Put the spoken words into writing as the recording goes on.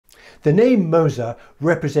The name Moser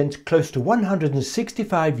represents close to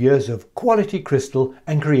 165 years of quality crystal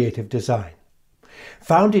and creative design.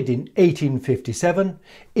 Founded in 1857,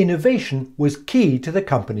 innovation was key to the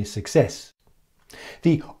company's success.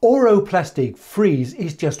 The Oroplastic frieze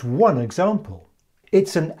is just one example.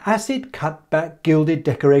 It's an acid cut-back gilded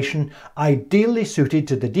decoration ideally suited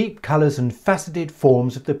to the deep colours and faceted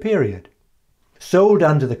forms of the period. Sold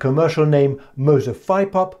under the commercial name Moser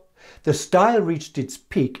Fipop, the style reached its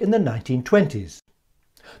peak in the 1920s.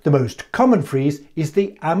 The most common frieze is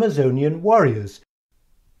the Amazonian warriors.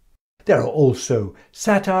 There are also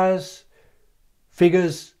satires,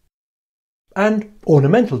 figures, and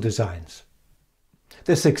ornamental designs.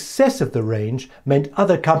 The success of the range meant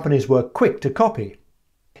other companies were quick to copy.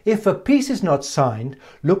 If a piece is not signed,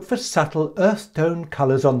 look for subtle earth tone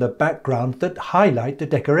colours on the background that highlight the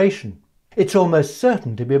decoration. It's almost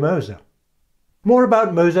certain to be Moser. More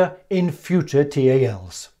about Moser in future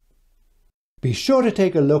TALs. Be sure to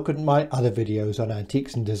take a look at my other videos on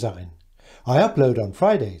antiques and design. I upload on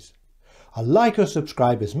Fridays. A like or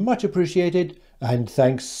subscribe is much appreciated, and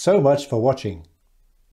thanks so much for watching.